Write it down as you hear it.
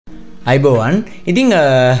අයිබෝවන්. ඉතින්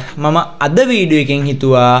මම අද වීඩියෝ එකෙන්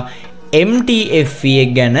හිතුවා MTFE එක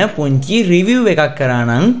ගැන පුංචි රිවිව් එකක් කරා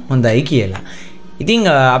නම් හොඳයි කියලා. ඉතින්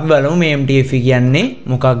අපි බලමු මේ MTFE කියන්නේ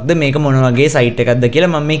මොකක්ද, මේක මොන වගේ සයිට් එකක්ද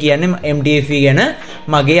කියලා. මම මේ කියන්නේ MTFE ගැන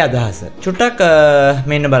මගේ අදහස. චුට්ටක්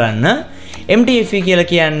මෙන්න බලන්න. MTFE කියලා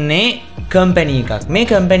කියන්නේ කම්පැනි එකක්. මේ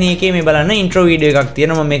කම්පැනි එකේ මේ බලන්න ඉන්ට්‍රෝ වීඩියෝ එකක්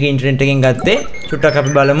තියෙනවා. මම මේක ඉන්ටර්නෙට් එකෙන් ගත්තේ. චුට්ටක්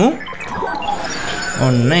අපි බලමු.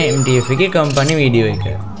 ඔන්න MTFE එකේ කම්පැනි වීඩියෝ එක.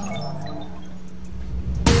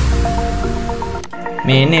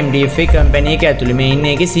 මේ ඉන්නේ MTFE කම්පැනි එක ඇතුලේ. මේ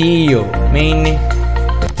ඉන්නේ ඒකේ CEO. මේ ඉන්නේ.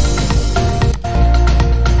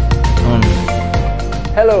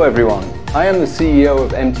 Hello everyone. I am the CEO of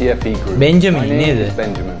MTFE Group. Benjamin, my name is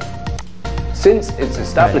Benjamin. Since its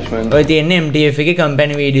establishment, ඔය තියෙන්නේ MTFE එකේ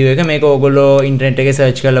කම්පැනි වීඩියෝ එක. මේක ඕගොල්ලෝ ඉන්ටර්නෙට් එකේ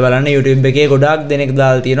සර්ච් කරලා බලන්න. YouTube එකේ ගොඩාක් දෙනෙක්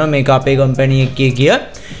දාලා තියෙනවා මේක අපේ කම්පැනි එකේ කිය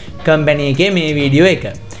කම්පැනි එකේ මේ වීඩියෝ එක.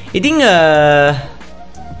 ඉතින්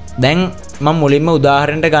දැන් මම මුලින්ම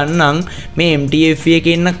උදාහරණයක් ගන්නම්. මේ MTFE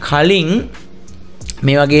එකේ ඉන්න කලින්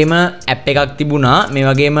මේ වගේම ඇප් එකක් තිබුණා, මේ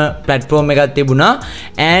වගේම platform එකක් තිබුණා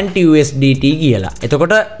anti USDT කියලා.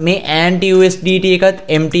 එතකොට මේ anti USDT එකත්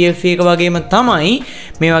MTFE එක වගේම තමයි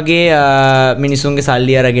මේ වගේ මිනිසුන්ගේ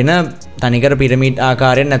සල්ලි අරගෙන තනිකර පිරමීඩ්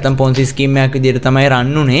ආකාරයෙන් නැත්නම් පොන්සි ස්කීම් එකක් විදිහට තමයි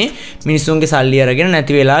රන් උනේ. මිනිසුන්ගේ සල්ලි අරගෙන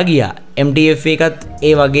නැති වෙලා ගියා. MTFE එකත්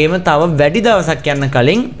ඒ වගේම තව වැඩි දවසක් යන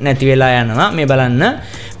කලින් නැති වෙලා යනවා. මේ බලන්න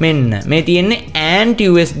මෙන්න මේ තියෙන්නේ anti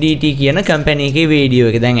USDT කියන කම්පැනි එකේ වීඩියෝ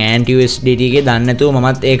එක. දැන් anti USDT එකේ දන්නේ නැතුව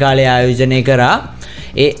මමත් ඒ කාලේ ආයෝජනය කරා.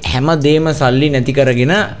 ඒ හැම දෙයක්ම සල්ලි නැති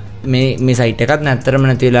කරගෙන මේ සයිට් එකත් නැත්තරම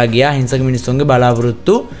නැති වෙලා ගියා. හිංසක මිනිස්සුන්ගේ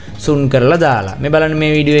බලාපොරොත්තු සුන් කරලා දාලා. මේ බලන්න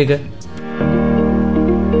මේ වීඩියෝ එක.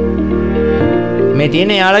 මේ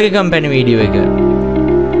තියෙන්නේ යාළුවගේ කම්පැනි වීඩියෝ එක.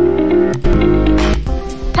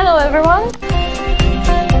 Hello everyone.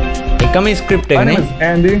 එකම ස්ක්‍රිප්ට් එක නේ. My name is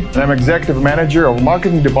Andy and I'm executive manager of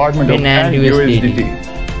marketing department of Andy USDT.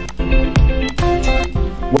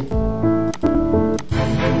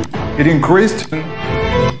 It increased.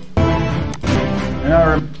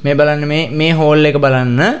 මේ බලන්න මේ හෝල් එක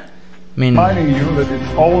බලන්න. මෙන්න Reminding you that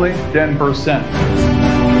it's only 10%.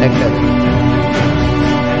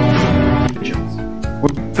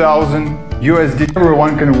 With 1,000 USD,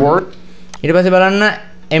 everyone can work. ඊට පස්සේ බලන්න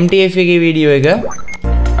MTFE එකේ වීඩියෝ එක.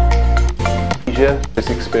 this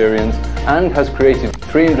experience and has created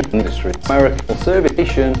 300 industries, American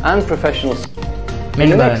service and professional. In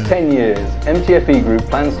the next 10 years, MTFE Group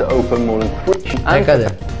plans to open more than 3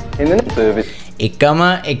 in the next service.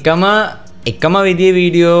 එකම විදිහේ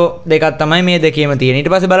video දෙකක් තමයි මේ දෙකේම තියෙන්නේ.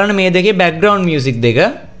 ඊට පස්සේ බලන්න මේ දෙකේ background music දෙක.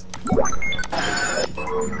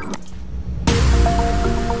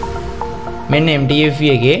 මෙන්න MTFE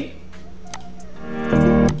එකේ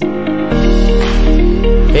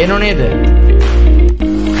පේනෝ නේද?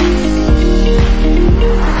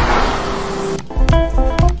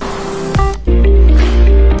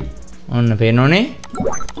 ඔන්න පේනෝනේ.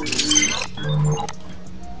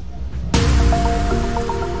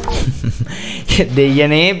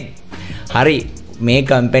 දෙයනේ හරි මේ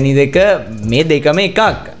කම්පැනි දෙක මේ දෙකම එකක්.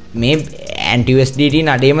 මේ anti USDT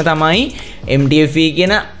නඩේම තමයි MTFE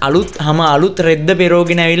කියන අලුත් රෙද්ද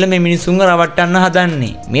පෙරෝගෙන ඇවිල්ලා මේ මිනිස්සුන්ව රවට්ටන්න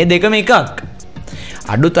හදන්නේ. මේ දෙකම එකක්.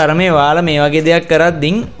 අඩු තරමේ වාලා මේ වගේ දෙයක්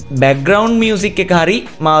කරද්දී background music එක හරි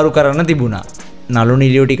මාරු කරන්න තිබුණා. නළු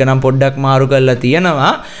නිලියෝ ටික නම් පොඩ්ඩක් මාරු කරලා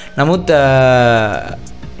තියෙනවා. නමුත්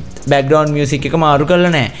background music එක මාරු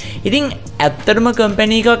කරලා නැහැ. ඉතින් ඇත්තටම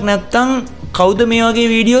කම්පැනි එකක් නැත්තම් කවුද මේ වගේ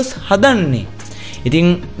වීඩියෝස් හදන්නේ? ඉතින්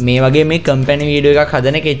මේ වගේ මේ කම්පැනි වීඩියෝ එකක්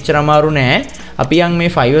හදන එක එච්චර අමාරු නෑ. අපි යන්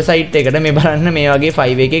මේ Fiverr site එකට මේ බලන්න මේ වගේ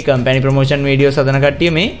Fiverr එකේ කම්පැනි ප්‍රොමෝෂන් වීඩියෝස් හදන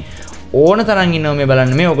කට්ටිය මේ ඕන තරම් ඉන්නවා. මේ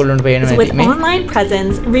බලන්න මේ ඔයගොල්ලන්ට පේනවා with online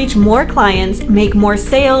presence, reach more clients, make more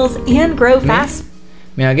sales and grow fast.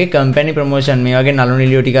 මේ වගේ කම්පැනි ප්‍රොමෝෂන් මේ වගේ නළු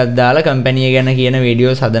නිලියෝ ටිකක් දාලා කම්පැනි එක ගැන කියන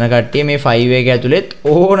වීඩියෝස් හදන කට්ටිය මේ Fiverr එක ඇතුළෙත්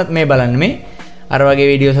ඕනත් මේ බලන්න මේ අර වගේ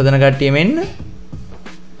වීඩියෝස් හදන කට්ටිය මෙන්න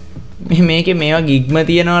මේකේ මේවා ගිග්ම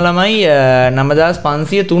තියනවා ළමයි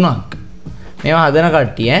 9503ක් මේවා හදන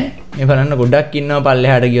කට්ටිය මේ බලන්න ගොඩක් ඉන්නවා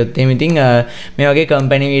පල්ලෙහාට ගියොත් එහෙම. ඉතින් මේ වගේ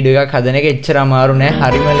කම්පැනි වීඩියෝ එකක් හදන එක එච්චර අමාරු නෑ.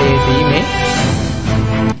 හරිම ලේසි. මේ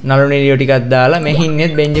නළු නිලියෝ ටිකක් දාලා මේ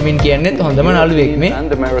ඉන්නේත් බෙන්ජමින් කියන්නේත් හොඳම නළුවෙක් මේ.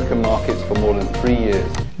 And American markets for more than 3 years.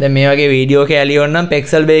 දැන් මේ වගේ වීඩියෝ කැලිය ඕනනම්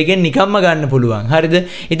Pixel Bay එකෙන් නිකම්ම ගන්න පුළුවන්. හරිද?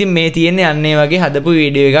 ඉතින් මේ තියෙන්නේ අන්න ඒ වගේ හදපු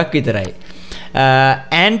වීඩියෝ එකක් විතරයි.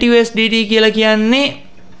 anti USDT කියලා කියන්නේ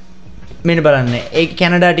මෙන්න බලන්න. ඒ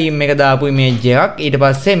කැනඩා ටීම් එක දාපු ඉමේජ් එකක්. ඊට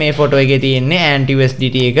පස්සේ මේ ෆොටෝ එකේ තියෙන්නේ anti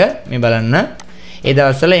USDT එක. මේ බලන්න. ඒ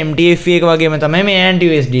දවස්වල MTFE එක වගේම තමයි මේ anti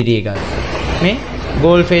USDT එක. මේ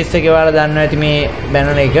gold face එකේ ඔයාලා දන්නවා ඇති මේ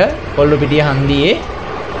බැනර් එක කොල්ල පිටිය හන්දියේ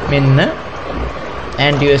මෙන්න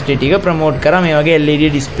anti-USDT එක ප්‍රොමෝට් කරා මේ වගේ LED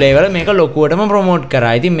ඩිස්ප්ලේ වල මේක ලොකුවටම ප්‍රොමෝට්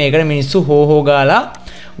කරා. ඉතින් මේකට මිනිස්සු හෝ ගාලා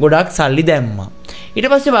ගොඩක් සල්ලි දැම්මා. ඊට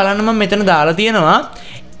පස්සේ බලන්න මම මෙතන දාලා තියෙනවා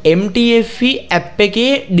MTFE app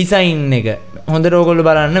එකේ ඩිසයින් එක. හොඳට ඕගොල්ලෝ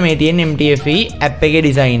බලන්න මේ තියෙන MTFE app එකේ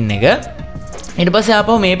ඩිසයින් එක. ඊට පස්සේ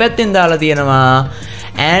ආපහු මේ පැත්තෙන් දාලා තියෙනවා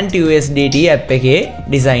anti-USDT app එකේ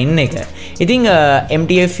ඩිසයින් එක. ඉතින්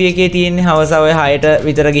MTFE එකේ තියෙන්නේ හවස ඔය 6ට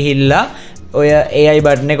විතර ගිහිල්ලා ඔය AI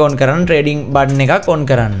බටන් එක ඔන් කරන්න ට්‍රේඩින් බටන් එකක් ඔන්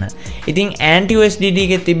කරන්න. ඉතින් anti-USDT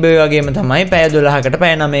එකේ තිබ්බ ඒ වගේම තමයි පැය 12කට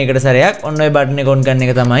පැය 9කට සැරයක් ඔන්න ඔය බටන් එක ඔන් කරන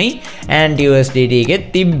එක තමයි anti-USDT එකේ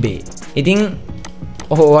තිබ්බේ. ඉතින්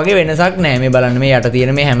ඔහොගේ වෙනසක් නෑ මේ බලන්න මේ යට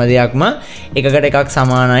තියෙන මේ හැම දෙයක්ම එකකට එකක්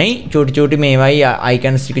සමානයි. චූටි චූටි මේවයි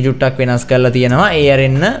අයිකන්ස් ටික චුට්ටක් වෙනස් කරලා තියෙනවා. ඒ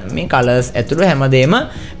අරින්න මේ කලර්ස් ඇතුළු හැමදේම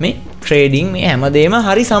මේ ට්‍රේඩින් මේ හැමදේම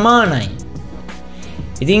හරි සමානයි.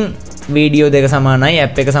 ඉතින් වීඩියෝ දෙක සමානයි,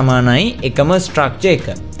 ඇප් එක සමානයි, එකම ස්ට්‍රක්චර් එක.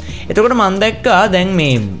 එතකොට මම දැක්කා දැන්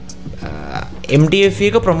මේ MTFE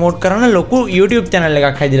එක ප්‍රොමෝට් කරන ලොකු YouTube channel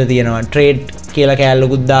එකක් හැදිලා තියෙනවා. ට්‍රේඩ් කියලා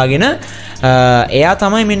කෑල්ලකුත් දාගෙන එයා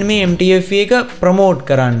තමයි මෙන්න මේ MTFE එක ප්‍රොමෝට්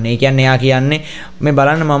කරන්නේ. ඒ කියන්නේ එයා කියන්නේ මේ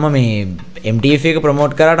බලන්න මම මේ MTFE එක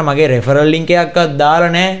ප්‍රොමෝට් කරාට මගේ රෙෆරල් ලින්ක් එකක්වත්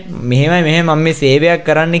දාලා නැහැ. මෙහෙම මම මේ සේවයක්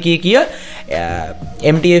කරන්න කිය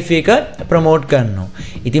MTFE එක ප්‍රොමෝට් කරනවා.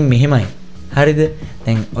 ඉතින් මෙහෙමයි. හරිද?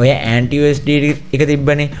 දැන් ඔය anti-USDT එක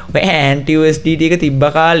තිබ්බනේ. ඔය anti-USDT එක තිබ්බ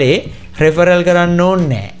කාලේ රෙෆරල් කරන්න ඕනේ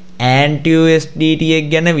නැහැ. anti-USDT එක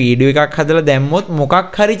ගැන වීඩියෝ එකක් හදලා දැම්මොත්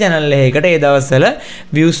මොකක් හරි channel එකකට ඒ දවස්වල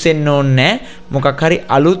views එන්න ඕනේ නැහැ. මොකක් හරි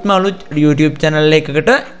අලුත් YouTube channel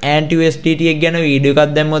එකකට anti-USDT එක ගැන වීඩියෝ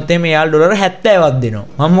එකක් දැම්මොත් එහෙම එයාලා ඩොලර් 70ක් දෙනවා.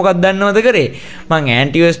 මම මොකක්ද දන්නවද කරේ? මං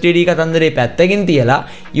anti-USDT කතන්දරේ පැත්තකින් තියලා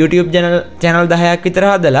YouTube channel 10ක් විතර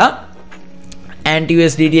හදලා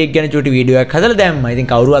anti-USDT එක ගැන චූටි වීඩියෝ එකක් හදලා දැම්මා. ඉතින්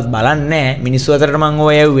කවුරුවත් බලන්නේ නැහැ. මිනිස්සු අතරට මම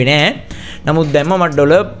ඔය යවුවේ නැහැ. නමුත් දැම්මා මට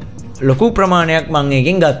ඩොලර් ලොකු ප්‍රමාණයක් මං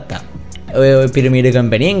එකෙන් ගත්තා. ඔය පිරමීඩ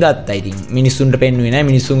කම්පැනියෙන් ගත්තා. ඉතින් මිනිස්සුන්ට පෙන්වුවේ නැහැ.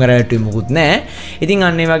 මිනිස්සුන් අරටුවේ මොකුත් නැහැ. ඉතින්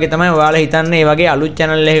අන්න ඒ වගේ තමයි ඔයාලා හිතන්නේ මේ වගේ අලුත්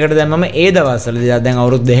channel එකකට දැම්මම ඒ දවස්වල දැන්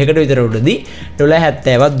අවුරුදු 2කට විතර උඩදී ඩොලර්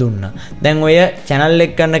 70ක් දුන්නා. දැන් ඔය channel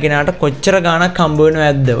එක කරන කෙනාට කොච්චර ගාණක් හම්බ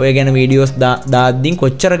වෙනවද? ඔය ගැන වීඩියෝස් දාද්දී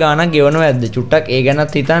කොච්චර ගාණක් ගෙවනවද? චුට්ටක් ඒ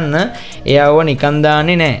ගැනත් හිතන්න. එයාව නිකන්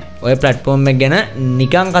දාන්නේ නැහැ. ඔය platform එක ගැන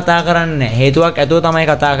නිකන් කතා කරන්නේ හේතුවක් ඇතුව තමයි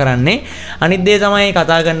කතා කරන්නේ. අනිත් දේ තමයි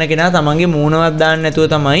කතා කරන කෙනා තමන්ගේ මූණවත් දාන්න නැතුව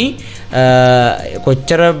තමයි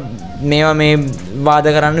කොච්චර මේවා මේ වාද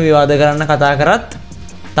කරන්න විවාද කරන්න කතා කරත්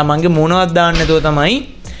තමන්ගේ මූණවත් දාන්න නැතුව තමයි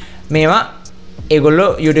මේවා ඒගොල්ලෝ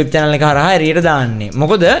YouTube channel එක හරහා එළියට දාන්නේ.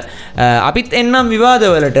 මොකද අපිත් එන්නම්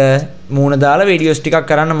විවාදවලට මූණ දාලා වීඩියෝස් ටිකක්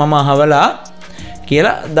කරන්න මම අහවලා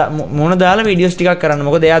කියලා මොන දාලා වීඩියෝස් ටිකක් කරන්න.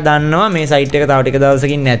 මොකද එයා දන්නවා මේ සයිට් එක තව ටික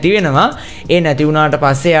දවසකින් නැති වෙනවා. ඒ නැති වුණාට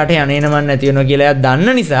පස්සේ එයාට යන්නේනමන් නැති වෙනවා කියලා එයා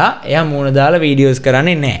දන්න නිසා එයා මොන දාලා වීඩියෝස්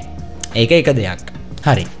කරන්නේ නැහැ. ඒක එක දෙයක්.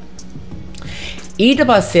 හරි. ඊට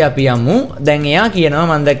පස්සේ අපි යමු. දැන් එයා කියනවා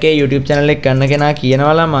මම දැක්කේ YouTube channel එක කරන කෙනා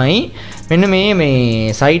කියනවා ළමයි මෙන්න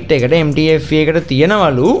මේ සයිට් එකට MTFE එකට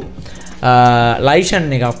තියනවලු ලයිසන්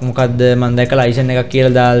එකක්. මොකද්ද මම දැක්ක ලයිසන් එකක්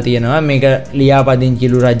කියලා දාලා තියෙනවා. මේක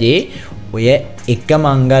ලියාපදිංචිලු රජේ ඔය එක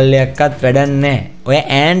මංගල්‍යයක්වත් වැඩක් නැහැ. ඔය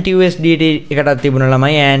anti-USDT එකටත් තිබුණ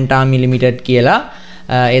ළමයි anti limited කියලා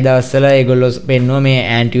ඒ දවස්වල ඒගොල්ලෝ පෙන්නුවා මේ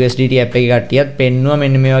anti-USDT app එකේ කට්ටියත් පෙන්නුවා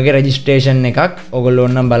මෙන්න මේ වගේ registration එකක්. ඔයගොල්ලෝ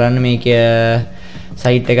ඕනනම් බලන්න මේක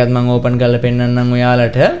සයිට් එකත් මම ඕපන් කරලා පෙන්නන්නම්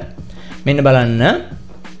ඔයාලට. මෙන්න බලන්න.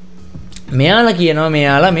 මෙයාලා කියනවා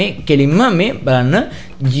මෙයාලා මේ කෙලින්ම මේ බලන්න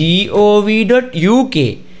gov.uk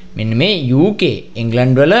මෙන්න මේ UK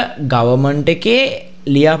එංගලන්ඩ් වල government එකේ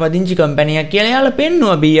ලියාපදිංචි කම්පැනියක් කියලා යාලා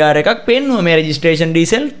පෙන්නුවා. BR එකක් පෙන්නුවා. මේ registration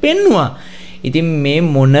detail පෙන්නුවා. ඉතින් මේ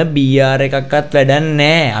මොන BR එකක්වත් වැඩක්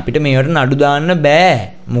නැහැ. අපිට මේවට නඩු දාන්න බෑ.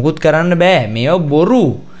 මුකුත් කරන්න බෑ. මේව බොරු.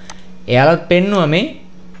 එයාලත් පෙන්නුවා මේ.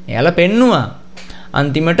 එයාලා පෙන්නුවා.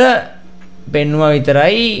 අන්තිමට පෙන්නුවා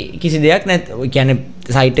විතරයි කිසි දෙයක් නැත්. ඒ කියන්නේ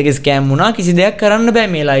සයිට් එකේ ස්කෑම් වුණා. කිසි දෙයක් කරන්න බෑ.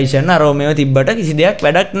 මේ ලයිසන් අරෝ මේව තිබ්බට කිසි දෙයක්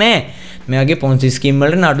වැඩක් නැහැ. මේ වගේ පොන්සි ස්කීම්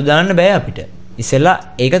වලට නඩු දාන්න බෑ අපිට. ඉස්සෙල්ලා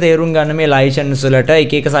ඒක තේරුම් ගන්න මේ ලයිසන්ස් වලට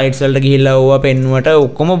එක එක සයිට්ස් වලට ගිහිල්ලා ඕවා පෙන්නුවට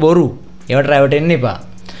ඔක්කොම බොරු. ඒවට රැවටෙන්න එපා.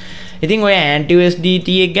 ඉතින් ඔය anti-USDT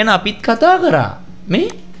එක ගැන අපිත් කතා කරා.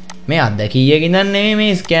 මේ අත්දැකියක ඉඳන් නෙමෙයි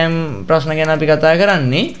මේ ස්කෑම් ප්‍රශ්න ගැන අපි කතා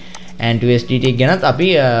කරන්නේ. anti-USDT එක ගැනත් අපි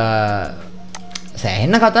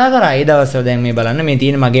සෑහෙන්න කතා කරා. ඒ දවස්වල දැන් මේ බලන්න මේ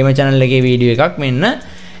තියෙන මගේම channel එකේ වීඩියෝ එකක් මෙන්න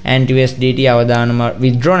anti-USDT අවදානම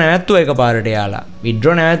withdraw නැවැත්තුව එකපාරට යාලා.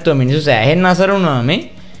 withdraw නැවැත්තුව මිනිස්සු සෑහෙන්න අසර වුණා මේ.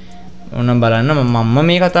 ඕනම් බලන්න මම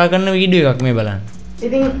මේ කතා කරන වීඩියෝ එකක් මේ බලන්න.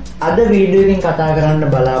 ඉතින් අද වීඩියෝ එකෙන් කතා කරන්න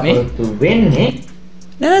බලාපොරොත්තු වෙන්නේ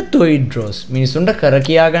නැවැත්තුව withdraws. මිනිස්සුන්ට කර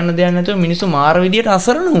කියා ගන්න දෙයක් නැතුව මිනිස්සු මාර විදියට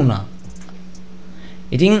අසරණ වුණා.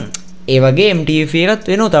 ඉතින් ඒ වගේ MTFE එකත්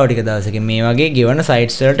වෙනවා තව ටික දවසකින්. මේ වගේ ගෙවන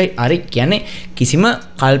සයිට්ස් වලට හරි කියන්නේ කිසිම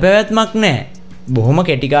කල්පවැත්මක් නැහැ. බොහොම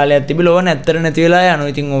කෙටි කාලයක් තිබිලා ඕව නැත්තර නැති වෙලා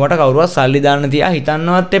යනවා. ඉතින් ඔබට කවුරුවත් සල්ලි දාන්න තියා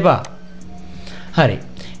හිතන්නවත් එපා. හරි.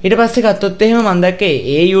 ඊට පස්සේ ගත්තොත් එහෙම මම දැක්කේ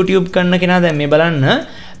ඒ YouTube කරන කෙනා දැන් මේ බලන්න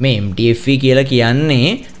මේ MTFE කියලා කියන්නේ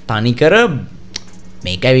තනිකර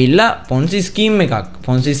මේක ඇවිල්ලා Ponzi scheme එකක්.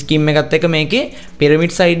 Ponzi scheme එකත් එක්ක මේකේ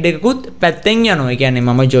pyramid side එකකුත් පැත්තෙන් යනවා. ඒ කියන්නේ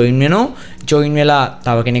මම join වෙනවා. join වෙලා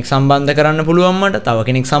තව කෙනෙක් සම්බන්ධ කරන්න පුළුවන් මට. තව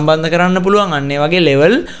කෙනෙක් සම්බන්ධ කරන්න පුළුවන්. අන්න ඒ වගේ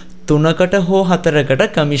level 3කට හෝ 4කට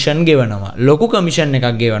කමිෂන් ගෙවනවා. ලොකු කමිෂන් එකක්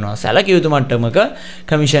ගෙවනවා. සැලකිය යුතු මට්ටමක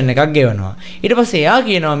කමිෂන් එකක් ගෙවනවා. ඊට පස්සේ එයා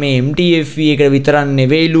කියනවා මේ MTFE එකට විතරක්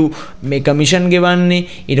නෙවෙයිලු මේ කමිෂන් ගෙවන්නේ.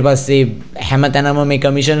 ඊට පස්සේ හැමතැනම මේ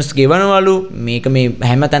කමිෂන්ස් ගෙවනවලු. මේක මේ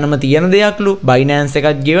හැමතැනම තියෙන දෙයක්ලු. Binance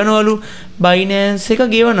එකත් ගෙවනවලු. Binance එක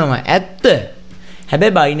ගෙවනවා. ඇත්ත.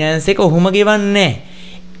 හැබැයි Binance එක ඔහොම ගෙවන්නේ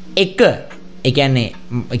නැහැ. ඒ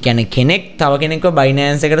කියන්නේ කෙනෙක් තව කෙනෙක්ව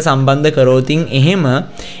Binance එකට සම්බන්ධ කරෝතින් එහෙම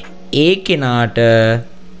ඒ කෙනාට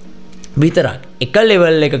විතරක් එක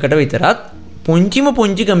ලෙවල් එකකට විතරක් පුංචි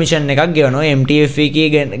කමිෂන් එකක් ගෙවනවා. MTFE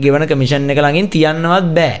එකේ ගෙවන කමිෂන් එක ළඟින් තියන්නවත්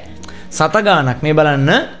බෑ. සත ගාණක් මේ බලන්න.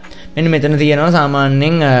 මෙන්න මෙතන තියෙනවා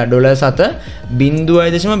සාමාන්‍යයෙන් ඩොලර්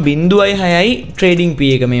 0.06යි ට්‍රේඩින් P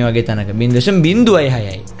එක මේ වගේ තැනක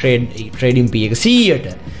 0.06යි ට්‍රේඩින් P එක 100ට.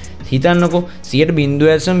 හිතන්නකෝ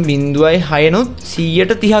 0.06 නුත්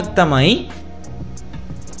 130ක් තමයි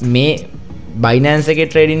මේ Binance එකේ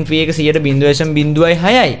trading fee එක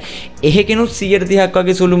 0.06යි. එහෙකෙනුත් 130ක්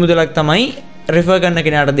වගේ සුළු මුදලක් තමයි refer කරන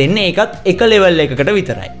කෙනාට දෙන්නේ. ඒකත් එක level එකකට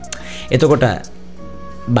විතරයි. එතකොට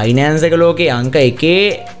Binance එක ලෝකේ අංක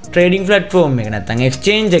 1 trading platform එක නැත්නම්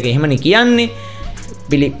exchange එක එහෙමනේ කියන්නේ.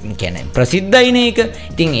 කියන්නේ ප්‍රසිද්ධයිනේ ඒක.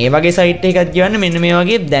 ඉතින් ඒ වගේ සයිට් එකක් කියවන්න මෙන්න මේ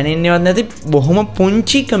වගේ දැනෙන්නේවත් නැති බොහොම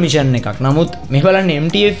පුංචි කමිෂන් එකක්. නමුත් මේ බලන්න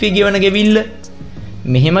MTFE ගෙවන ගෙවිල්ල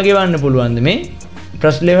මෙහෙම ගෙවන්න පුළුවන්ද මේ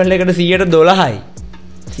ෆස්ට් ලෙවල් එකට 112යි.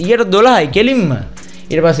 112යි කෙලින්ම.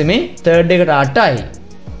 ඊට පස්සේ මේ තර්ඩ් එකට 8යි.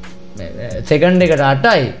 සෙකන්ඩ් එකට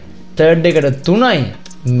 8යි. තර්ඩ් එකට 3යි.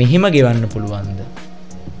 මෙහෙම ගෙවන්න පුළුවන්ද?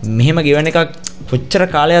 මෙහෙම ගෙවන එකක් කොච්චර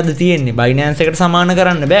කාලයක්ද තියෙන්නේ? Binance එකට සමාන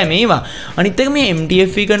කරන්න බෑ මේවා. අනිත් එක මේ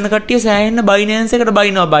MTFE කරන කට්ටිය සෑහෙන්න Binance එකට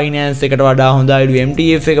බයිනවා. Binance එකට වඩා හොඳයිලු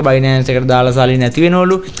MTFE එක Binance එකට දාලා සල්ලි නැති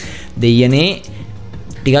වෙනවලු. දෙයනේ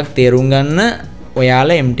ටිකක් තේරුම් ගන්න.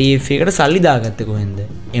 ඔයාලා MTFE එකට සල්ලි දාගත්තේ කොහෙන්ද?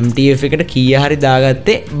 MTFE එකට කීය හරි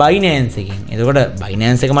දාගත්තේ Binance එකෙන්. එතකොට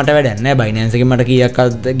Binance එක මට වැඩක් නෑ. Binance එකෙන් මට කීයක්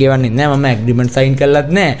ගෙවන්නේ නෑ. මම ඇග්‍රීමන්ට් සයින්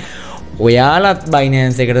කරලත් නෑ. ඔයාලත්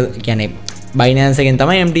Binance එකට කියන්නේ Binance එකෙන්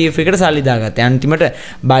තමයි MTFE එකට සල්ලි දාගත්තේ. අන්තිමට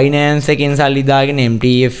Binance එකෙන් සල්ලි දාගෙන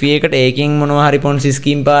MTFE එකට ඒකෙන් මොනවා හරි Ponzi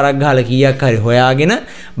scheme පාරක් ගහලා කීයක් හරි හොයාගෙන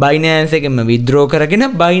Binance එකෙන්ම withdraw කරගෙන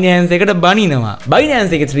Binance එකට බනිනවා.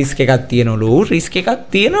 Binance එකේ risk එකක් තියෙනවලු. risk එකක්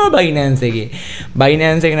තියෙනවා Binance එකේ.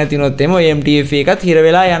 Binance එක නැතිනොත් එමේ ඔය MTFE එකත් හිර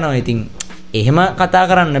වෙලා යනවා. ඉතින් එහෙම කතා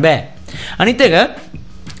කරන්න බෑ. අනිත් එක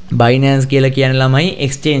Binance කියලා කියන ළමයි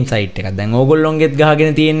exchange site එකක්. දැන් ඕගොල්ලොන්ගෙත්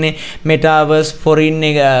ගහගෙන තියෙන්නේ Metaverse foreign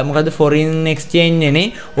එක මොකද foreign exchange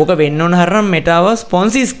නේ. ඕක වෙන්න ඕන හරිනම් Metaverse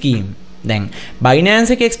Ponzi scheme. දැන්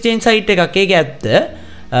Binance එක exchange site එකක්. ඒක ඇත්ත.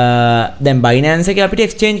 දැන් Binance එකේ අපිට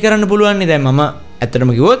exchange කරන්න පුළුවන් නේ. දැන් මම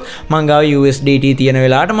ඇත්තටම කිව්වොත් මං ගාව USDT තියෙන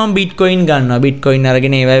වෙලාවට මම Bitcoin ගන්නවා. Bitcoin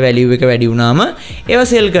අරගෙන ඒවයි value එක වැඩි වුණාම ඒව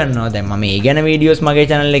sell කරනවා. දැන් මම මේ ගැන videos මගේ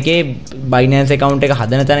channel එකේ Binance account එක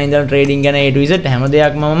හදන තැන ඉඳලා trading ගැන A to Z හැම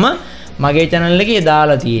දෙයක්ම මම මගේ channel එකේ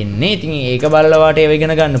දාලා තියෙන්නේ. ඉතින් ඒක බලලා වාට ඒව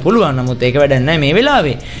ඉගෙන ගන්න පුළුවන්. නමුත් ඒක වැඩක් නැහැ මේ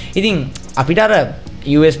වෙලාවේ. ඉතින් අපිට අර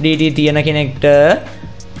USDT තියෙන කෙනෙක්ට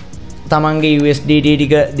තමන්ගේ USDT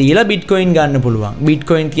ටික දීලා Bitcoin ගන්න පුළුවන්.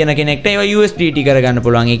 Bitcoin තියෙන කෙනෙක්ට ඒවා USDT කරගන්න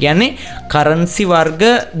පුළුවන්. ඒ කියන්නේ currency වර්ග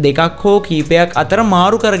දෙකක් හෝ කීපයක් අතර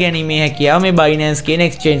මාරු කර ගැනීමේ හැකියාව මේ Binance කියන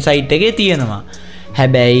exchange site එකේ තියෙනවා.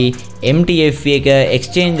 හැබැයි MTFE එක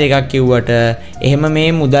exchange එකක් කිව්වට එහෙම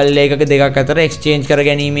මේ මුදල් ඒකක දෙකක් අතර exchange කර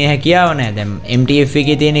ගැනීමේ හැකියාව නැහැ. දැන් MTFE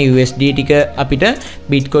එකේ තියෙන USD ටික අපිට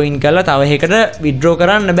Bitcoin කරලා තව එකකට withdraw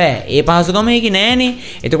කරන්න බෑ. ඒ පහසුකම ඒකේ නෑනේ.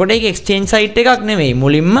 එතකොට ඒක exchange site එකක් නෙවෙයි.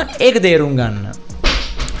 මුලින්ම ඒක තේරුම් ගන්න.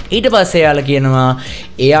 ඊට පස්සේ එයාලා කියනවා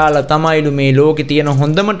එයාලා තමයිලු මේ ලෝකේ තියෙන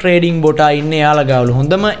හොඳම trading bot ඉන්නේ එයාලා ගාවලු.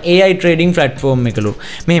 හොඳම AI trading platform එකලු.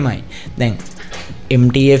 මෙහෙමයි. දැන්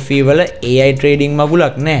MTFE වල AI trading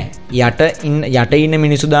මගුලක් නැහැ. යට ඉන්න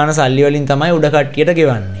මිනිස්සු දාන සල්ලි වලින් තමයි උඩ කට්ටියට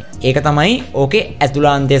ගෙවන්නේ. ඒක තමයි ඕකේ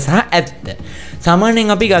ඇතුළාන්තය සහ ඇත්ත.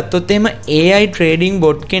 සාමාන්‍යයෙන් අපි ගත්තොත් එහෙම AI trading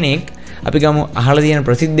bot කෙනෙක් අපි ගමු අහලා තියෙන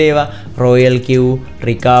ප්‍රසිද්ධ ඒවා Royal Q,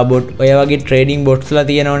 Rika bot ඔය වගේ trading bots ලා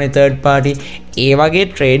තියෙනවනේ third party. ඒ වගේ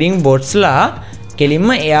trading bots ලා කෙලින්ම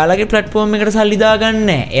එයාලගේ platform එකට සල්ලි දාගන්නේ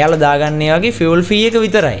නැහැ. එයාලා දාගන්නේ වගේ fuel fee එක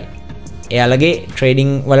විතරයි. එයාලගේ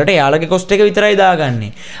ට්‍රේඩින් වලට එයාලගේ කොස්ට් එක විතරයි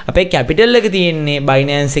දාගන්නේ. අපේ කැපිටල් එක තියෙන්නේ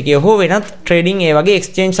Binance එකේ හෝ වෙනත් ට්‍රේඩින් ඒ වගේ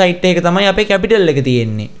එක්ස්චේන්ජ් සයිට් එකක තමයි අපේ කැපිටල් එක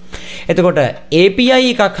තියෙන්නේ. එතකොට API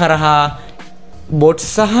එකක් කරහා බොට්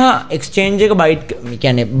සහ එක්ස්චේන්ජ් එක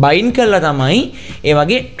බයින් කරලා තමයි ඒ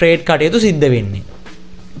වගේ ට්‍රේඩ් කටයුතු සිද්ධ වෙන්නේ.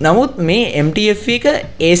 නමුත් මේ MTFE එක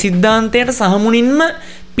ඒ සිද්ධාන්තයට සහමුණින්ම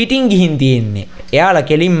පිටින් ගිහින් තියෙන්නේ. එයාලා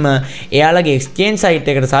කෙලින්ම එයාලගේ එක්ස්චේන්ජ් සයිට්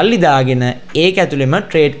එකට සල්ලි දාගෙන ඒක ඇතුළෙම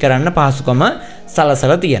ට්‍රේඩ් කරන්න පහසුකම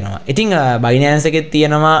සලසලා තියෙනවා. ඉතින් Binance එකේ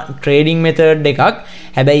තියෙනවා ට්‍රේඩින් මෙතඩ් එකක්.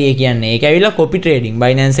 හැබැයි ඒ කියන්නේ ඒක ඇවිල්ලා කොපි ට්‍රේඩින්.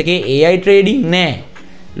 Binance එකේ AI ට්‍රේඩින් නෑ.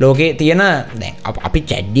 ලෝකේ තියෙන දැන් අපි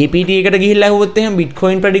ChatGPT එකට ගිහිල්ලා අහුවොත් එහෙනම්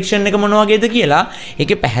Bitcoin prediction එක මොන වගේද කියලා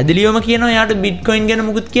ඒකේ පැහැදිලිවම කියනවා යාට Bitcoin ගැන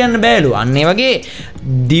මුකුත් කියන්න බෑලු. අන්න ඒ වගේ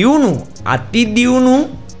අති දියුණු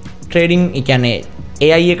ට්‍රේඩින් ඒ කියන්නේ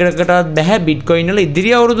AI එකකටවත් බෑ Bitcoin වල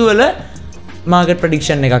ඉදිරි අවුරුදු වල මාකට්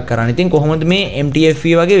ප්‍රෙඩික්ෂන් එකක් කරන්න. ඉතින් කොහොමද මේ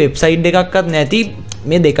MTFE වගේ වෙබ්සයිට් එකක්වත් නැති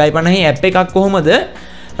මේ 250 ඇප් එකක් කොහොමද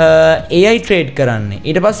AI ට්‍රේඩ් කරන්නේ?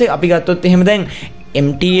 ඊට පස්සේ අපි ගත්තොත් එහෙම දැන්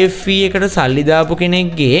MTFE එකට සල්ලි දාපු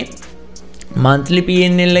කෙනෙක්ගේ monthly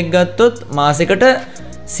PNL එක ගත්තොත් මාසෙකට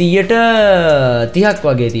 130ක්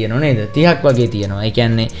වගේ තියෙනවා නේද? 30ක් වගේ තියෙනවා. ඒ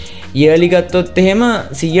කියන්නේ yearly ගත්තොත් එහෙම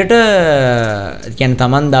 100ට කියන්නේ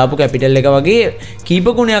Taman දාපු capital එක වගේ කීප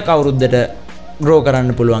ගුණයක් අවුරුද්දට grow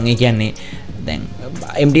කරන්න පුළුවන්. ඒ කියන්නේ දැන්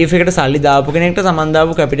MTF එකට සල්ලි දාපු කෙනෙක්ට Taman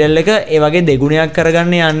දාපු capital එක ඒ වගේ දෙගුණයක්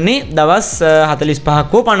කරගන්න යන්නේ දවස්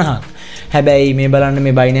 45ක් හෝ 50ක්. හැබැයි මේ බලන්න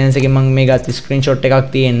මේ Binance එකෙන් මම මේ ගත්ත ස්ක්‍රීන්ෂොට් එකක්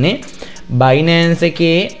තියෙන්නේ. Binance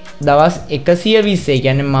එකේ දවස් 120 ඒ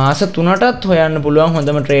කියන්නේ මාස 3ටත් හොයන්න පුළුවන්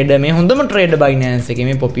හොඳම ට්‍රේඩර් මේ හොඳම ට්‍රේඩර් Binance එකේ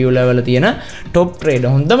මේ පොපියුලර් වල තියෙන টොප් ට්‍රේඩර්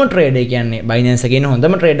හොඳම ට්‍රේඩර් ඒ කියන්නේ Binance එකේ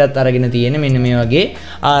හොඳම ට්‍රේඩර්ත් අරගෙන තියෙන මෙන්න මේ වගේ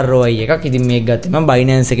ROI එකක්. ඉතින් මේක ගත්තේ මම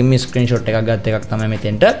Binance එකෙන් මේ ස්ක්‍රීන්ෂොට් එකක් ගත්ත එකක් තමයි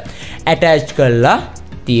මෙතෙන්ට ඇටච් කරලා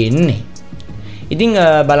තියෙන්නේ. ඉතින්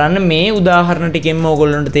බලන්න මේ උදාහරණ ටිකෙන්ම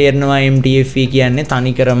ඕගොල්ලන්ට තේරෙනවා MTFE කියන්නේ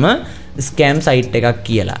තනිකරම ස්කෑම් සයිට් එකක්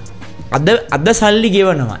කියලා. අද සල්ලි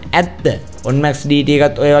ගෙවනවා ඇත්ත. onmaxdt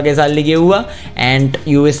එකත් ඔය වගේ සල්ලි ගෙව්වා and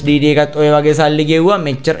USDT එකත් ඔය වගේ සල්ලි ගෙව්වා.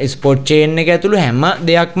 මෙච්චර ස්පොට් චේන් එක ඇතුළු හැම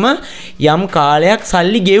දෙයක්ම යම් කාලයක්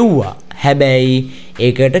සල්ලි ගෙව්වා. හැබැයි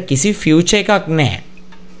ඒකට කිසි ෆියුචර් එකක් නැහැ.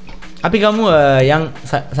 අපි ගමු යම්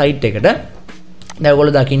සයිට් එකට. දැන්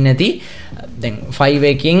ඔයගොල්ලෝ දකින්න ඇති දැන් 5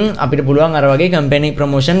 එකකින් අපිට පුළුවන් අර වගේ කම්පැනි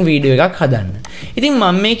ප්‍රොමෝෂන් වීඩියෝ එකක් හදන්න. ඉතින්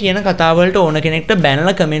මම මේ කියන කතාව වලට ඕන කෙනෙක්ට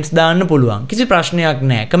බැනලා කමෙන්ට්ස් දාන්න පුළුවන්. කිසි ප්‍රශ්නයක්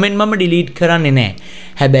නැහැ. කමෙන්ට් මම ඩිලීට් කරන්නේ නැහැ.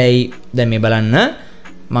 හැබැයි දැන් මේ බලන්න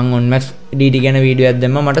මම onmaxdt ගැන වීඩියෝ එකක්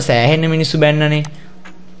දැම්මා මට සෑහෙන මිනිස්සු බැන්නනේ.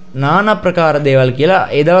 নানা ප්‍රකාර දේවල් කියලා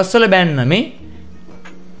ඒ දවස්වල බැන්න මේ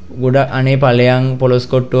ගොඩ අනේ ඵලයන් පොලොස්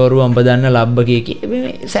කොට්ටුවරු අඹ දන්න ලබ්බ කීකි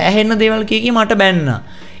මේ සෑහෙන දේවල් කීකි මට බැන්නා.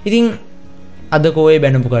 ඉතින් අද කෝයේ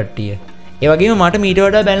බැනපු කට්ටිය ඒ වගේම මට මීට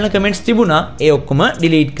වඩා බැලන කමෙන්ට්ස් තිබුණා. ඒ ඔක්කොම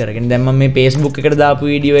ඩිලීට් කරගෙන දැන් මම මේ Facebook එකට දාපු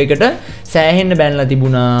වීඩියෝ එකට සෑහෙන්න බැනලා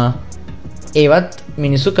තිබුණා. ඒවත්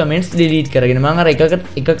මිනිස්සු කමෙන්ට්ස් ඩිලීට් කරගෙන මම අර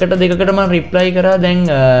එකකට දෙකකට මම රිප්ලයි කරා. දැන්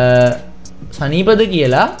සනීපද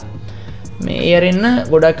කියලා මේ එරෙන්න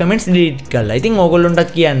ගොඩක් කමෙන්ට්ස් ඩිලීට් කළා. ඉතින්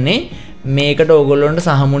ඕගොල්ලොන්ටත් කියන්නේ මේකට ඕගොල්ලොන්ට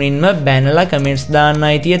සහමුණින්ම බැනලා කමෙන්ට්ස් දාන්න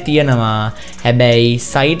අයිතිය තියෙනවා. හැබැයි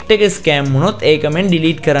සයිට් එක ස්කෑම් වුණොත් ඒ කමෙන්ට්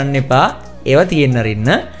ඩිලීට් කරන්න එපා. ඒවා තියෙන්න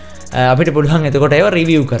අරින්න. අපිට පුළුවන් එතකොට ඒවා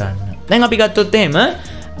රිවිව් කරන්න. දැන් අපි ගත්තොත් එහෙම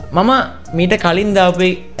මම මීට කලින් දාපු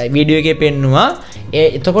වීඩියෝ එකේ පෙන්නුවා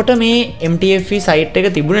එතකොට මේ MTFE සයිට් එක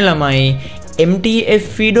තිබුණේ ළමයි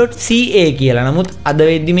mtfe.ca කියලා. නමුත් අද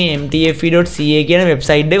වෙද්දි මේ mtfe.ca කියන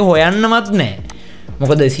වෙබ්සයිට් එක හොයන්නවත් නැහැ.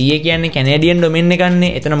 මොකද CA කියන්නේ කැනේඩියන් ඩොමේන්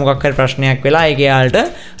එකක්නේ. එතන මොකක් හරි ප්‍රශ්නයක් වෙලා ඒක යාලට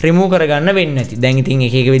රිමූව් කරගන්න වෙන්නේ නැති. දැන් ඉතින්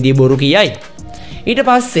එක එක විදිහේ බොරු කියයි. ඊට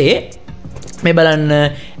පස්සේ මේ බලන්න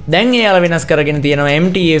දැන් එයාලා වෙනස් කරගෙන තියෙනවා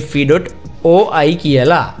mtfe.oi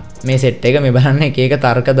කියලා මේ සෙට් එක. මේ බලන්න එක එක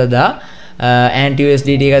තර්ක දදා anti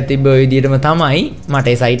USDT එකක් තිබ්බ ඔය විදිහටම තමයි. මට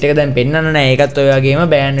ඒ සයිට් එක දැන් පෙන්වන්න නෑ. ඒකත් ඔය වගේම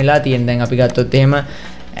බෑන් වෙලා තියෙන. දැන් අපි ගත්තොත් එහෙම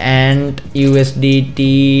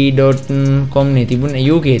usdt.com නේ තිබුණේ.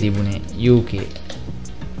 UK තිබුණේ. UK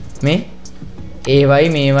මේ ඒවයි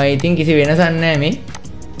මේවයි ඉතින් කිසි වෙනසක් නෑ. මේ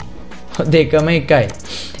දෙකම එකයි.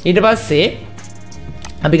 ඊට පස්සේ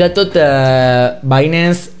අපි ගත්තොත්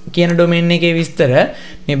Binance කියන ඩොමේන් එකේ විස්තර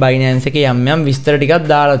මේ Binance එකේ යම් විස්තර ටිකක්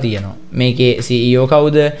දාලා තියෙනවා. මේකේ CEO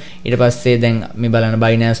කවුද? ඊට පස්සේ දැන් මේ බලන්න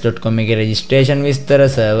binance.com එකේ registration විස්තර,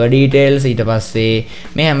 server details, ඊට පස්සේ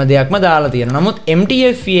මේ හැම දෙයක්ම දාලා තියෙනවා. නමුත්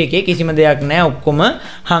MTFE එකේ කිසිම දෙයක් නැහැ. ඔක්කොම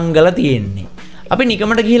හංගලා තියෙන්නේ. අපි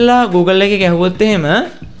නිකමට ගිහිල්ලා Google එකේ ගැහුවොත් එහෙම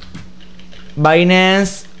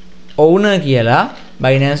Binance owner කියලා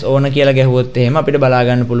Binance ඕන කියලා ගැහුවොත් එහෙම අපිට බලා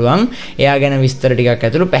ගන්න පුළුවන් එයා ගැන විස්තර ටිකක්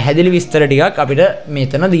ඇතුළු පැහැදිලි විස්තර ටිකක් අපිට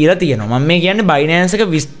මෙතන දීලා තියෙනවා. මම මේ කියන්නේ Binance එක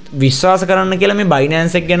විශ්වාස කරන්න කියලා මේ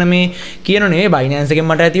Binance එක ගැන මේ කියනෝ නෙවෙයි. Binance එකෙන්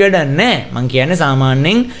මට ඇති වැඩක් නැහැ. මම කියන්නේ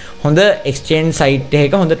සාමාන්‍යයෙන් හොඳ exchange site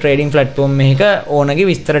එකක හොඳ trading platform එකක ඕනගේ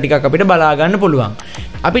විස්තර ටිකක් අපිට බලා ගන්න පුළුවන්.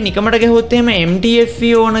 අපි නිකමට ගැහුවොත් එහෙම MTFE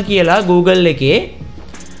ඕන කියලා Google එකේ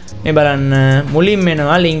මේ බලන්න මුලින්ම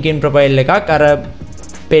එනවා LinkedIn profile එකක්. අර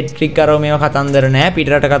පෙට්‍රික් අරෝ මේව කතන්දර නෑ,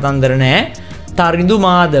 පිටරට කතන්දර නෑ. තරිඳු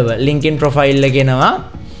මාදව LinkedIn profile එක එනවා.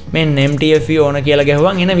 මෙන්න MTFE ඕන කියලා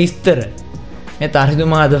ගැහුවන් එන විස්තර. මේ තරිඳු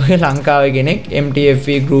මාදවගේ ලංකාවේ කෙනෙක්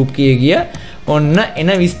MTFE group කී ගිය ඔන්න එන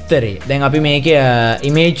විස්තරේ. දැන් අපි මේකේ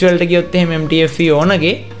image වලට ගියොත් එහෙම MTFE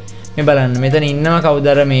ඕනගේ මේ බලන්න මෙතන ඉන්නවා කවුද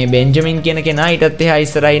අර මේ බෙන්ජමින් කියන කෙනා. ඊටත් එහා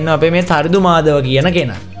ඉස්සරහා ඉන්නවා අපේ මේ තරිඳු මාදව කියන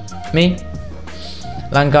කෙනා. මේ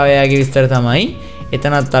ලංකාවේ යාගේ විස්තර තමයි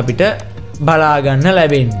එතනත් අපිට බලා ගන්න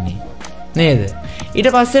ලැබෙන්නේ නේද? ඊට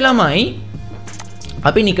පස්සේ ළමයි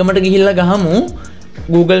අපි නිකමට ගිහිල්ලා ගහමු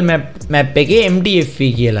Google map එකේ MTFE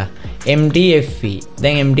කියලා. MTFE.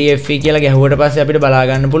 දැන් MTFE කියලා ගැහුවට පස්සේ අපිට බලා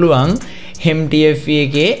ගන්න පුළුවන් MTFE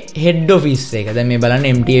එකේ head office එක. දැන් මේ බලන්න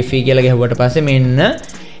MTFE කියලා ගැහුවට පස්සේ මෙන්න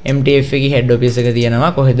MTFE එකේ head office එක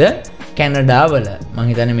තියෙනවා කොහෙද? කැනඩා වල. මම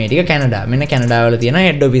හිතන්නේ මේ ටික කැනඩා. මෙන්න කැනඩා වල තියෙන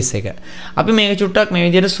head office එක. අපි මේක චුට්ටක් මේ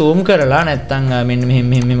විදිහට zoom කරලා නැත්තම් මෙන්න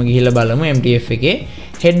මෙහෙම ගිහිල්ලා බලමු MTFE එකේ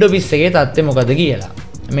head office එකේ තත්ත්වය මොකද කියලා.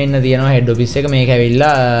 මෙන්න තියෙනවා head office එක. මේක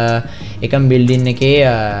ඇවිල්ලා එකම building එකේ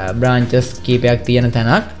branches කීපයක් තියෙන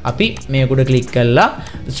තැනක්. අපි මේකට click කරලා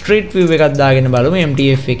street view එකක් දාගෙන බලමු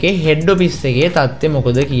MTFE එකේ head office එකේ තත්ත්වය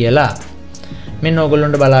මොකද කියලා. මෙන්න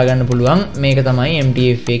ඕගොල්ලන්ට බලා ගන්න පුළුවන් මේක තමයි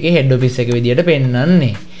MTFE එකේ head office එක විදියට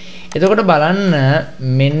පෙන්වන්නේ. එතකොට බලන්න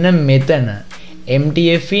මෙන්න මෙතන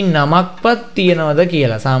MTFE නමක්වත් තියනවද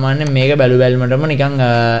කියලා. සාමාන්‍යයෙන් මේක බැලු බැලමටම නිකන්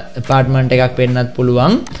apartment එකක් වෙන්නත්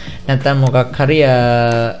පුළුවන්. නැත්නම් මොකක් හරි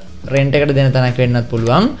rent එකට දෙන තැනක් වෙන්නත්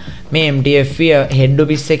පුළුවන්. මේ MTFE head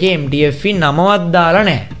office එකේ MTFE නමවත් දාලා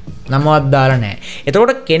නැහැ.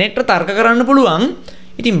 එතකොට කෙනෙක්ට තර්ක කරන්න පුළුවන්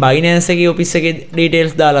ඉතින් Binance එකේ office එකේ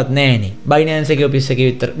details දාලත් නැහනේ. Binance එකේ office එකේ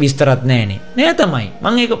විස්තරත් නැහනේ. නෑ තමයි.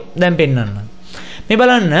 මම ඒක දැන් පෙන්නන්නම්. මේ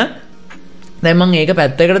බලන්න දැන් මම ඒක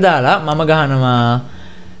පැත්තකට දාලා මම ගහනවා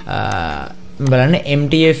බලන්න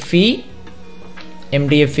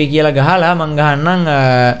MTFE කියලා ගහලා මම ගහන්නම්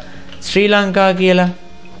ශ්‍රී ලංකා කියලා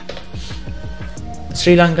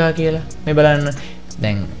මේ බලන්න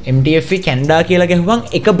දැන් MTFE කැනඩා කියලා ගැහුවම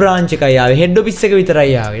එක branch එකයි ආවේ head office එක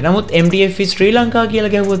විතරයි ආවේ. නමුත් MTFE ශ්‍රී ලංකා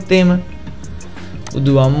කියලා ගැහුවොත් එහෙම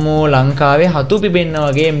උදු අම්මෝ ලංකාවේ හතු පිපෙන්න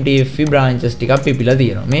වගේ MTFE branches ටිකක් පිපිලා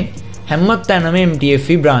තියෙනවා. මේ හැම තැනම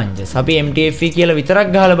MTFE branches. අපි MTFE කියලා විතරක්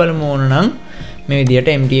ගහලා බලමු ඕන නම් මේ විදියට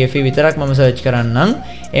MTFE විතරක් මම search කරන්නම්.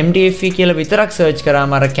 MTFE කියලා විතරක් search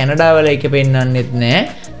කරාම අර කැනඩා වල එක පෙන්නන්නෙත් නෑ.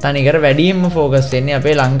 තනිකර වැඩියෙන්ම focus වෙන්නේ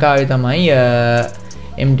අපේ ලංකාවේ තමයි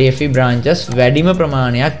MTFE branches වැඩිම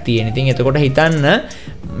ප්‍රමාණයක් තියෙන. ඉතින් එතකොට හිතන්න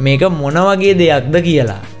මේක මොන වගේ දෙයක්ද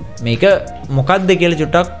කියලා. මේක මොකක්ද කියලා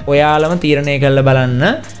චුට්ටක් ඔයාලම තීරණය කරලා බලන්න.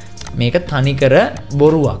 මේක තනිකර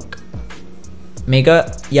බොරුවක්. මේක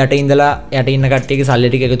යට ඉන්න කට්ටියගේ සල්ලි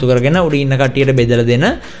ටික එකතු කරගෙන උඩ ඉන්න කට්ටියට බෙදලා දෙන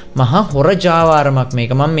මහා හොර ජාවාරමක්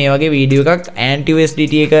මේක. මම මේ වගේ වීඩියෝ එකක් anti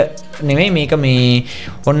USDT එක නෙමෙයි මේක මේ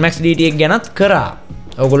onmaxdt එක ගැනත් කරා.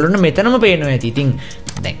 ඔයගොල්ලොන්ට මෙතනම පේනවා ඇති. ඉතින්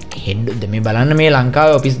දැන් හෙඩ් මේ බලන්න මේ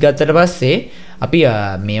ලංකාවේ ඔෆිස් ගත්තට පස්සේ අපි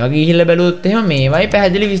මේ වගේ ගිහිල්ලා බැලුවොත් එහෙම මේවයි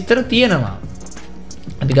පැහැදිලි විස්තර තියෙනවා.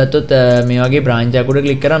 අපි ගත්තොත් මේ වගේ branch එකකට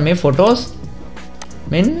ක්ලික් කරාම මේ photos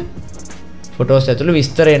මෙන්න photos ඇතුළේ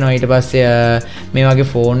විස්තර එනවා. ඊට පස්සේ මේ වගේ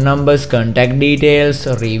phone numbers, contact details,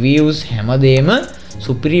 reviews හැමදේම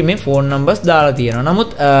සුපිරි මේ phone numbers දාලා තියෙනවා.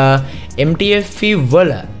 නමුත් MTFE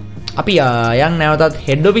වල අපි යන් නැවතත්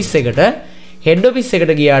head office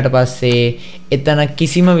එකට ගියාට පස්සේ එතන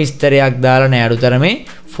කිසිම විස්තරයක් දාලා නැහැ. අරුතරමේ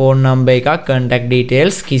phone number එකක්, contact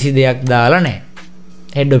details කිසි දෙයක් දාලා නැහැ.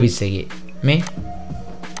 head office එකේ මේ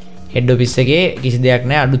head office එකේ කිසි දෙයක්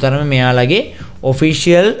නැහැ. අඩුතරමේ මෙයාලගේ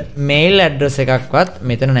official mail address එකක්වත්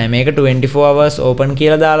මෙතන නැහැ. මේක 24 hours open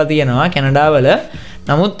කියලා දාලා තියෙනවා කැනඩා වල.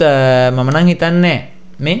 නමුත් මම නම් හිතන්නේ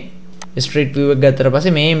මේ street view එක ගත්තට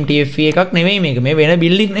පස්සේ මේ MTFE එකක් නෙමෙයි මේක. මේ වෙන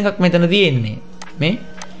building එකක් මෙතන තියෙන්නේ. මේ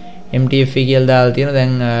MTFE කියලා දාලා තියෙනවා.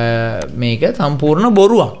 දැන් මේක සම්පූර්ණ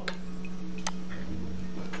බොරුවක්.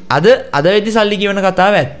 අද වෙද්දි සල්ලි කියවන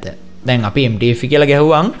කතාව ඇත්ත. දැන් අපි MTFE කියලා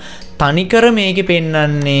ගැහුවම් තනිකර මේකේ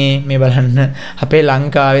පෙන්වන්නේ මේ බලන්න අපේ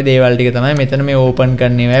ලංකාවේ දේවල් ටික තමයි මෙතන මේ ඕපන්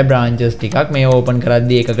කරන්නේ වයි branches ටිකක්. මේ ඕපන්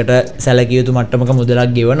කරද්දී එකකට සැලකිය යුතු මට්ටමක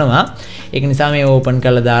මුදලක් ගෙවනවා. ඒක නිසා මේ ඕපන්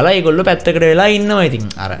කරලා දාලා ඒගොල්ලෝ පැත්තකට වෙලා ඉන්නවා. ඉතින්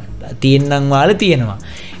අර තියෙන්නම් වාලේ තියෙනවා.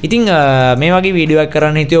 ඉතින් මේ වගේ වීඩියෝ එකක්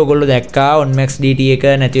කරන්න හිතුවේ ඔයගොල්ලෝ දැක්කා onmaxdt එක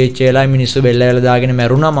නැති වෙච්ච වෙලාවේ මිනිස්සු බෙල්ල වල දාගෙන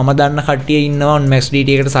මැරුණා. මම දන්න කට්ටිය ඉන්නවා onmaxdt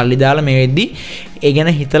එකට සල්ලි දාලා මේ වෙද්දි ඒ ගැන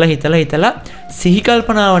හිතලා සිහි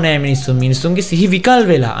කල්පනාව නැහැ මිනිස්සුන්ගේ සිහි විකල්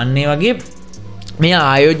වෙලා. අන්න ඒ වගේ මේ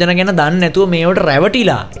ආයෝජන ගැන දන්නේ නැතුව මේවට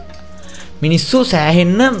රැවටිලා මිනිස්සු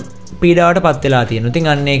සෑහෙන්න පීඩාවට පත් වෙලා තියෙනවා. ඉතින්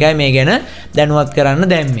අන්න ඒකයි මේ ගැන දැනුවත් කරන්න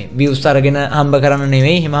දැම්මේ. views අරගෙන හම්බ කරන්න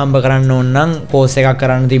නෙවෙයි. එහෙම හම්බ කරන්න ඕන නම් course එකක්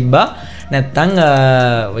කරන්න තිබ්බා. නැත්තම්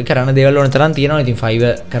ඔය කරන්න දේවල් ඕන තරම් තියෙනවා. ඉතින්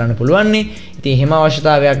Fiverr කරන්න පුළුවන් නේ. ඉතින් එහෙම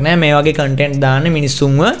අවශ්‍යතාවයක් නැහැ. මේ වගේ content දාන්න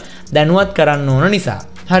මිනිස්සුන්ව දැනුවත් කරන්න ඕන නිසා.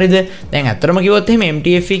 හරිද? දැන් ඇත්තටම කිව්වොත් එහෙම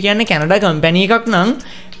MTFE කියන්නේ කැනඩා කම්පැනි එකක් නම්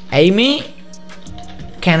ඇයි මේ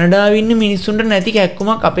කැනඩාවේ ඉන්න මිනිස්සුන්ට නැති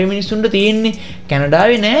කැක්කමක් අපේ මිනිස්සුන්ට තියෙන්නේ?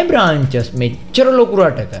 කැනඩාවේ නෑ බ්‍රාන්චස් මෙච්චර ලොකු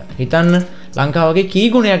රටක. හිතන්න ලංකාව වගේ කී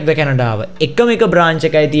ගුණයක්ද කැනඩාව? එකම එක බ්‍රාන්ච්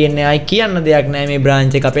එකයි තියෙන්නේ. ආයි කියන්න දෙයක් නෑ. මේ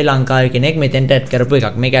බ්‍රාන්ච් එක අපේ ලංකාවේ කෙනෙක් මෙතෙන්ට ඇඩ් කරපු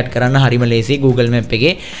එකක්. මේක ඇඩ් කරන්න හරිම ලේසියි. Google Map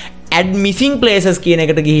එකේ add missing places කියන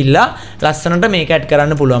එකට ගිහිල්ලා ලස්සනට මේක ඇඩ්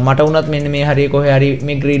කරන්න පුළුවන්. මට වුණත් මෙන්න මේ හරිය කොහේ හරි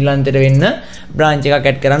මේ ග්‍රීන්ලන්තෙට වෙන්න බ්‍රාන්ච් එකක්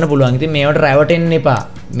ඇඩ් කරන්න පුළුවන්. ඉතින් මේවට රැවටෙන්න එපා.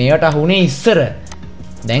 මේවට අහුනේ ඉස්සර.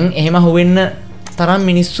 දැන් එහෙම අහුවෙන්න තරම්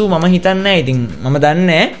මිනිස්සු මම හිතන්නේ. ඉතින් මම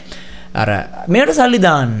දන්නේ අර මේවට සල්ලි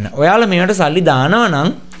දාන්න. ඔයාලා මේවට සල්ලි දානවා නම්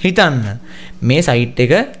හිතන්න මේ සයිට්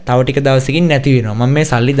එක තව ටික දවසකින් නැති වෙනවා. මම මේ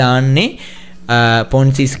සල්ලි දාන්නේ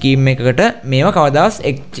Ponzi scheme එකකට. මේවා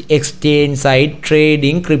කවදාවත් exchange site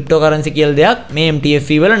trading cryptocurrency කියලා දෙයක් මේ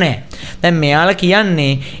MTFE වල නැහැ. දැන් මෙයාලා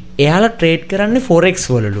කියන්නේ එයාලා ට්‍රේඩ් කරන්නේ forex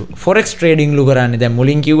වලලු. forex trading ලු කරන්නේ. දැන්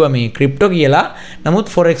මුලින් කිව්වා මේ crypto කියලා.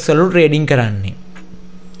 නමුත් forex වල trading කරන්නේ.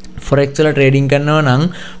 forex වල trading කරනවා නම්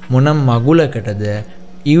මොන මගුලකටද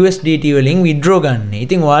USDT වලින් withdraw ගන්න.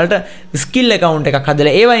 ඉතින් ඔයාලට skill account එකක්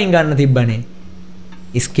හදලා ඒ වයින් ගන්න තිබ්බනේ.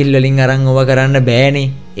 skill වලින් අරන් ඔව කරන්න බෑනේ.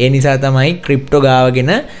 ඒ නිසා තමයි crypto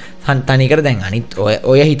ගාවගෙන තනිකර දැන් අනිත්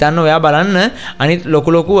ඔය හිතන්න ඔයා බලන්න අනිත්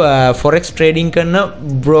ලොකු forex trading කරන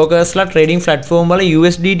brokersලා trading platform වල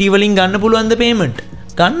USDT වලින් ගන්න පුළුවන්ද payment?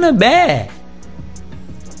 ගන්න බෑ.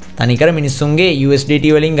 තනිකර මිනිස්සුන්ගේ USDT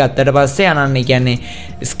වලින් ගත්තට පස්සේ අනන්න කියන්නේ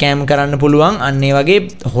ස්කෑම් කරන්න පුළුවන්. අන්න ඒ වගේ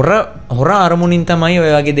හොර අරමුණින් තමයි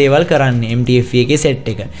ඔය වගේ දේවල් කරන්නේ MTFE එකේ සෙට්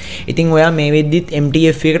එක. ඉතින් ඔයා මේ වෙද්දිත්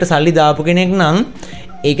MTFE එකට සල්ලි දාපු කෙනෙක් නම්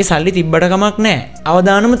ඒකේ සල්ලි තිබ්බට කමක් නැහැ.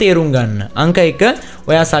 අවදානම තේරුම් ගන්න. අංක 1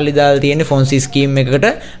 ඔයා සල්ලි දාලා තියෙන්නේ Ponzi scheme එකකට.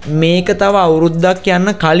 මේක තව අවුරුද්දක්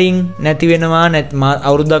යන්න කලින් නැති වෙනවා.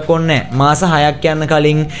 අවුරුද්දක් ඕනේ නැහැ. මාස 6ක් යන්න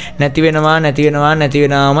කලින් නැති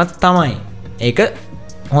වෙනවාම තමයි. ඒක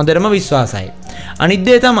හොඳටම විශ්වාසයි. අනිත්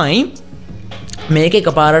දේ තමයි මේක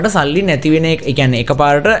එකපාරට සල්ලි නැති වෙන එක. ඒ කියන්නේ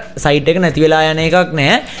එකපාරට සයිට් එක නැති වෙලා යන එකක්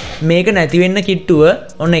නෑ. මේක නැති වෙන්න කිට්ටුව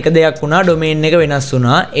ඔන්න එක දෙයක් වුණා. ඩොමේන් එක වෙනස්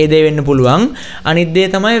වුණා. ඒ දේ වෙන්න පුළුවන්. අනිත් දේ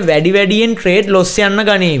තමයි වැඩියෙන් ට්‍රේඩ් ලොස් යන්න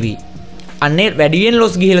ගනේවි. අන්නේ වැඩියෙන්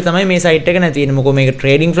ලොස් ගිහිලා තමයි මේ සයිට් එක නැති වෙන්නේ. මොකද මේක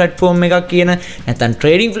ට්‍රේඩින් ප්ලැට්ෆෝම් එකක් කියන නැත්නම්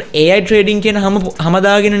AI ට්‍රේඩින් කියන හැම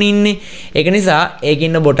දාගෙන ඉන්නේ. ඒක නිසා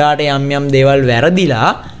ඒකින් ඉන්න බොටාට යම් දේවල්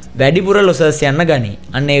වැරදිලා වැඩිපුර ලොසස් යන්න ගනී.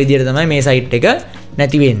 අන්න ඒ විදිහට තමයි මේ සයිට් එක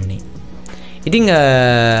නැති වෙන්නේ. ඉතින්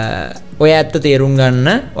ඔය ඇත්ත තේරුම් ගන්න.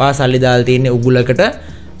 ඔයා සල්ලි දාලා තියෙන්නේ උගුලකට,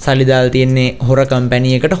 සල්ලි දාලා තියෙන්නේ හොර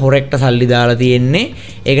කම්පැනි එකට, හොරෙක්ට සල්ලි දාලා තියෙන්නේ.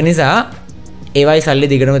 ඒක නිසා ඒවයි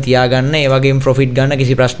සල්ලි දිගටම තියාගන්න. ඒ වගේම ප්‍රොෆිට් ගන්න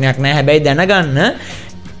කිසි ප්‍රශ්නයක් නැහැ. හැබැයි දැනගන්න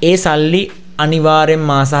ඒ සල්ලි අනිවාර්යෙන්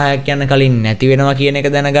මාස 6ක් යන කලින් නැති වෙනවා කියන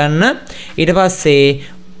එක දැනගන්න. ඊට පස්සේ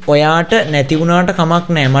ඔයාට නැති වුණාට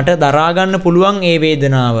කමක් නැහැ. මට දරා ගන්න පුළුවන් ඒ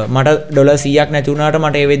වේදනාව. මට ඩොලර් 100ක් නැති වුණාට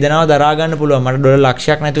මට ඒ වේදනාව දරා ගන්න පුළුවන්. මට ඩොලර්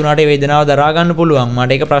ලක්ෂයක් නැති වුණාට ඒ වේදනාව දරා ගන්න පුළුවන්.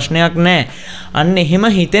 මට ඒක ප්‍රශ්නයක් නැහැ. අන්න එහෙම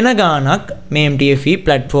හිතෙන ගාණක් මේ MTFE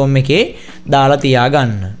platform එකේ දාලා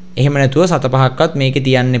තියාගන්න. එහෙම නැතුව 7-5ක්වත් මේකේ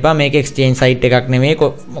තියන්න එපා. මේක exchange site එකක් නෙමෙයි.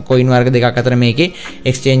 coin වර්ග දෙකක් අතර මේකේ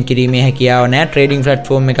exchange කිරීමේ හැකියාව නැහැ. trading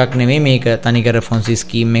platform එකක් නෙමෙයි. මේක තනිකර Ponzi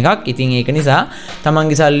scheme එකක්. ඉතින් ඒක නිසා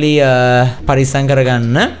තමන්ගේ සල්ලි පරිස්සම්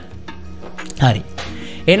කරගන්න. හරි.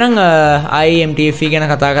 එහෙනම් MTFE ගැන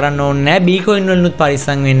කතා කරන්න ඕනේ නැහැ. Bitcoin වලුත්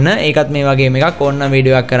පරිස්සම් වෙන්න. ඒකත් මේ වගේම එකක්. ඕන්න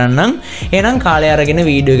වීඩියෝ එකක් කරන්නම්. එහෙනම් කාලය අරගෙන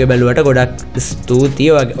වීඩියෝ එක බැලුවට ගොඩක්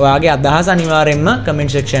ස්තුතියි. ඔයාගේ අදහස් අනිවාර්යෙන්ම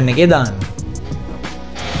comment section එකේ දාන්න.